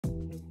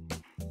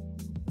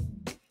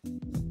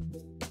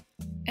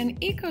An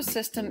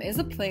ecosystem is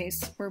a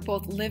place where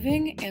both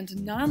living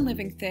and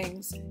non-living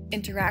things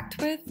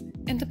interact with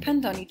and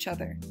depend on each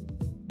other.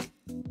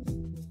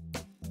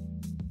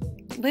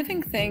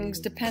 Living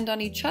things depend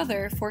on each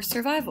other for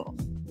survival.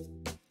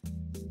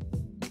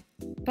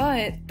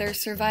 But their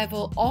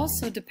survival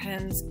also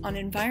depends on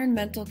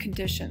environmental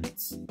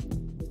conditions.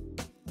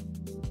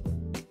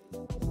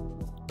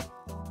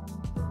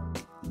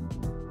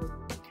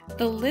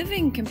 The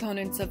living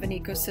components of an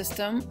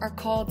ecosystem are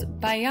called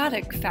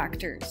biotic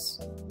factors.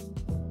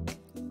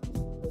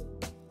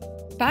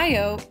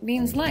 Bio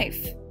means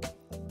life.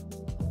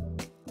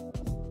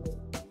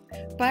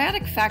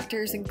 Biotic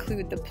factors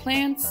include the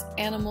plants,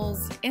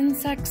 animals,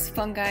 insects,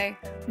 fungi,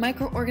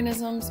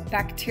 microorganisms,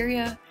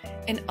 bacteria,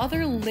 and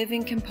other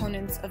living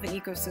components of an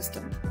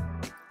ecosystem.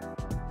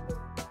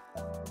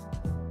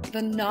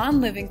 The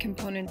non-living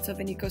components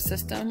of an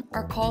ecosystem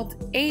are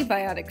called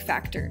abiotic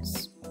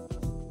factors.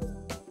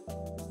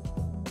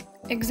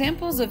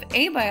 Examples of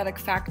abiotic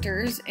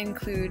factors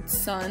include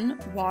sun,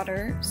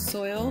 water,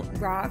 soil,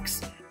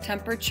 rocks,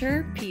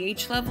 temperature,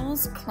 pH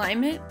levels,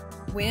 climate,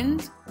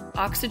 wind,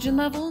 oxygen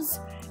levels,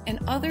 and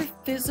other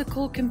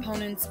physical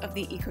components of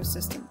the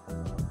ecosystem.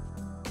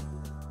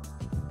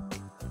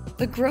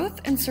 The growth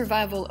and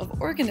survival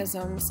of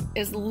organisms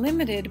is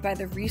limited by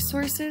the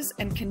resources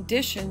and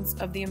conditions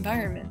of the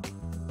environment.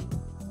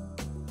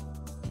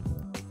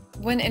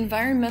 When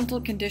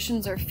environmental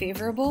conditions are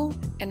favorable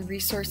and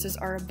resources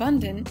are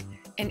abundant,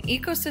 an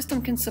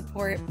ecosystem can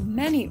support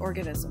many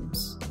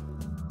organisms.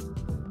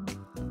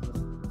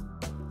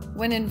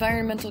 When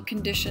environmental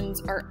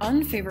conditions are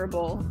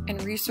unfavorable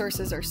and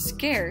resources are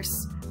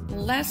scarce,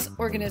 less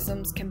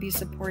organisms can be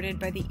supported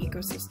by the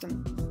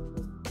ecosystem.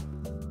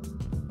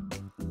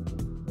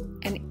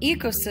 An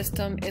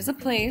ecosystem is a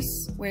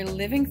place where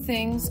living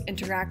things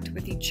interact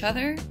with each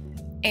other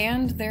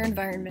and their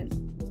environment.